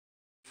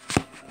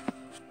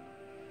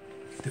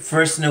The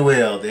first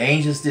Noel, the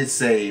angels did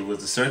say,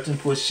 was a certain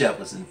poor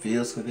shepherds in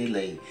fields where they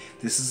lay.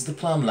 This is the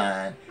plumb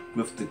line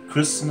with the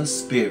Christmas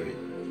spirit.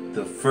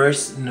 The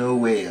first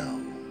Noel.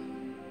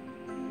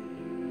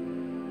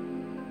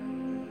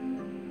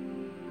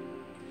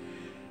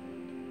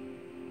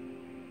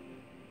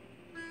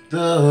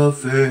 The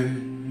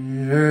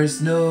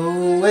first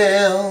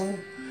Noel,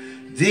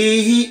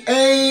 the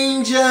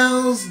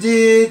angels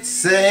did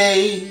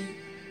say,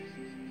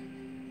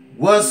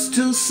 was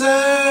to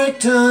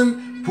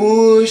certain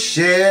poor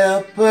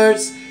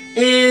shepherds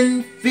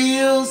in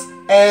fields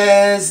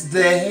as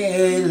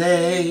they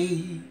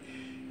lay.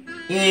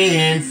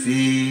 In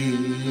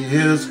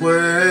fields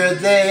where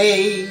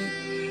they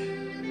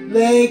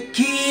lay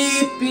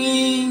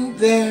keeping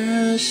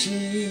their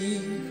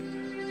sheep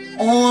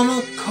on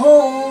a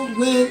cold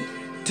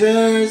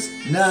winter's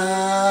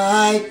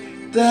night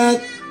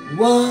that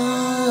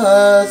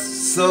was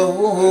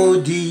so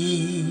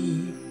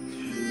deep.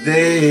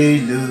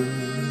 They looked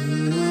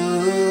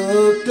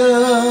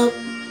up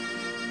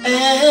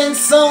and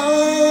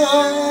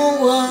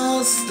saw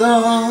a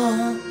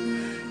star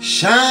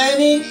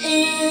shining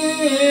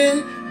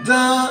in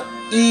the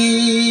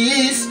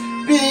east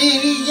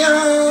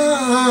beyond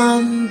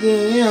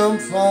them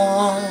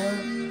far,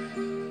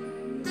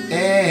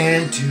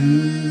 and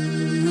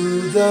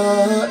to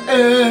the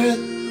earth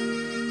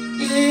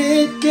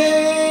it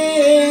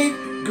gave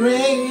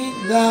great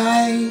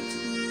light,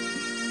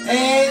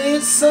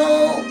 and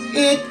so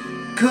it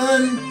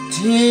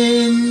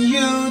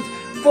continued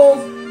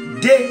both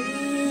day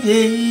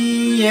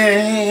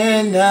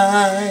and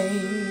night.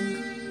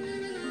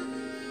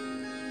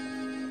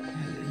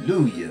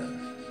 Hallelujah.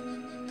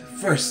 The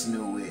first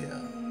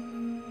Noel,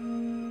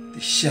 the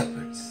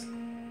shepherds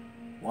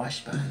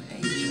washed by an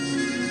angel.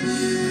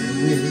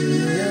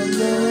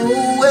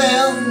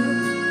 Noel,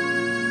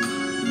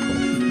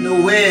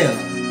 Noel,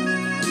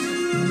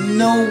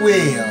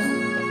 Noel.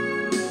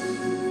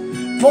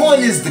 Born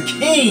is the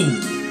king.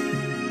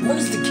 Born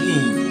is the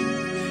king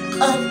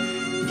of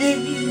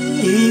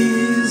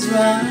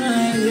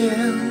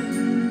Israel.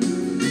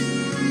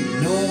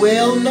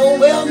 Noel,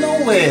 Noel,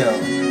 Noel.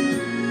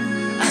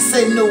 I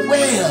say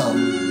Noel,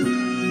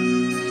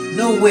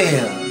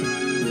 Noel.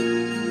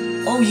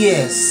 Oh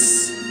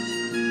yes.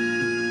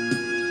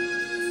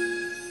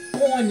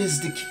 Born is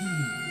the king.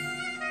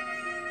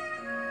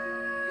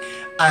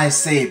 I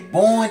say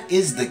born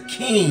is the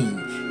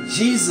king,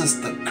 Jesus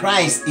the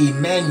Christ,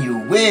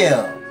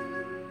 Emmanuel.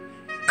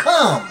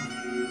 Come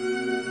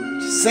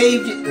to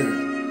save the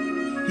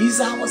earth. He's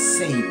our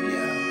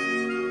Savior.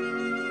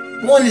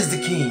 Born is the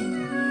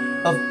King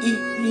of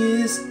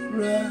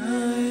Israel.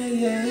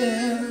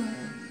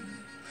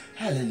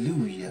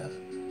 Hallelujah.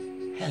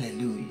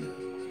 Hallelujah.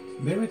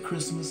 Merry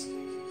Christmas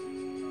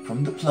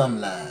from the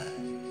Plumbline.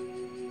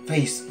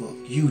 Facebook,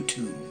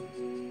 YouTube,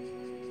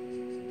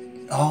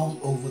 all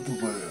over the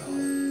world,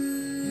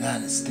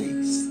 United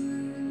States.